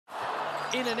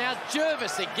in and out.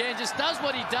 Jervis again just does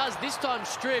what he does, this time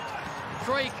stripped.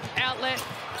 Creek, outlet,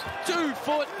 2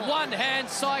 foot, 1 hand,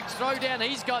 Sykes throw down,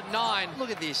 he's got 9.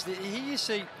 Look at this, here you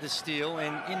see the steal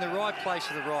and in the right place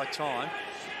at the right time,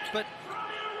 but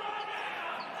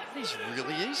it's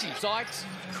really easy. Sykes,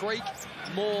 Creek,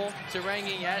 Moore,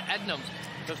 Tarangi, Adnam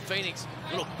for Phoenix.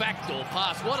 Little backdoor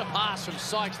pass, what a pass from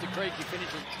Sykes to Creek, he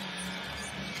finishes.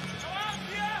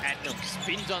 Adnam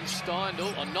spins on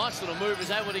Steindl, a nice little move,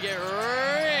 is able to get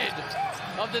rid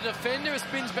of the defender,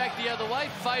 spins back the other way,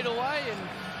 fade away, and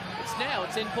it's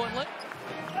 10-point lead.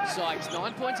 Sykes,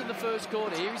 9 points in the first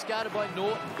quarter. Here he's guarded by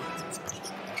Norton.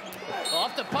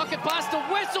 Off the pocket pass to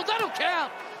Wetzel, that'll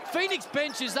count! Phoenix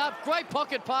benches up, great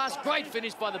pocket pass, great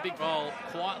finish by the big goal,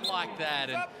 quite like that.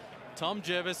 And Tom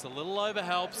Jervis, a little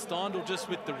overhelp. Steindl just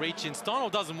with the reach in. Steindl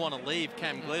doesn't want to leave.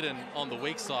 Cam Glidden on the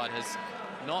weak side has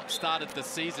not started the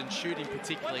season shooting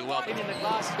particularly well. In the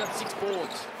glass, he's got 6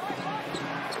 boards.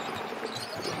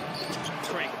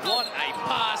 Creek, what a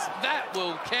pass, that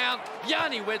will count.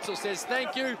 Yanni Wetzel says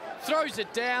thank you, throws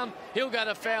it down. He'll go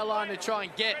to foul line to try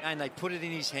and get. And they put it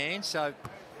in his hand, so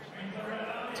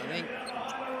I think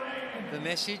the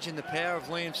message and the power of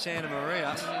Liam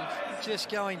Santamaria just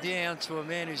going down to a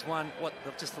man who's won, what,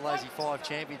 just the Lazy 5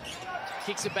 champion.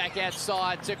 Kicks it back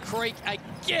outside to Creek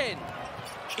again.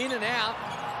 In and out.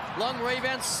 Long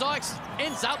rebound. Sykes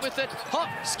ends up with it. Hop,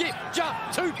 skip, jump.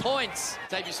 2 points.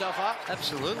 Tape yourself up.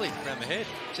 Absolutely. Around the head.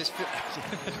 Just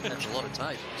that's a lot of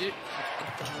tape.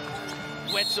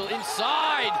 Wetzel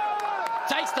inside.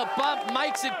 Takes the bump,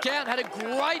 makes it count. Had a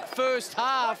great first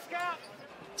half.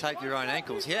 Tape your own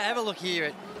ankles. Yeah, have a look here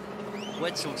at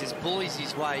Wetzel just bullies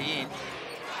his way in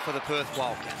for the Perth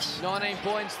Wildcats. 19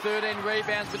 points, 13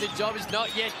 rebounds, but the job is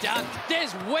not yet done.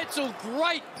 There's Wetzel,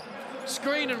 great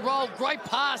screen and roll, great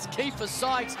pass, key for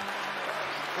Sykes.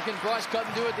 Look at Bryce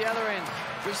Cotton do it the other end.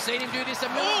 We've seen him do this a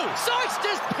million. Sykes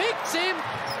just picks him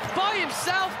by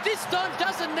himself. This time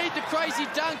doesn't need the crazy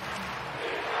dunk.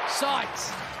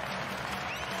 Sykes.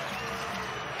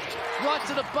 Right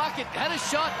to the bucket, had a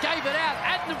shot, gave it out.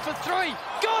 Adnam for 3,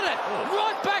 got it!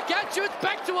 Right back at you, it's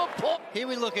back to a pop. Here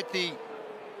we look at the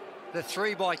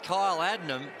 3 by Kyle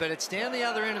Adnam, but it's down the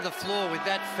other end of the floor with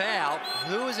that foul.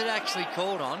 Who is it actually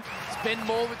called on? It's Ben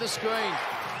Moore with the screen.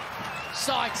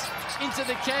 Sykes into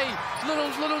the key.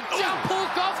 Little jump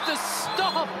hook off the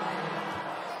stop.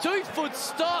 2 foot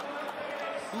stop.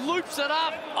 Loops it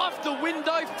up off the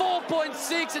window.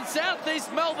 4.6 and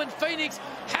Southeast Melbourne Phoenix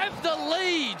have the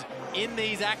lead in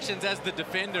these actions as the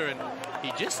defender, and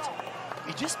he just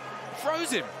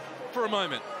froze him for a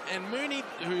moment. And Mooney,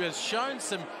 who has shown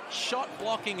some shot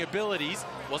blocking abilities,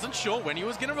 wasn't sure when he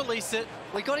was going to release it.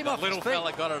 We got him off his feet. Little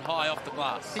fella got it high off the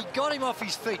glass. He got him off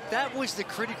his feet. That was the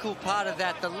critical part of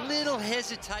that, the little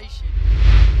hesitation.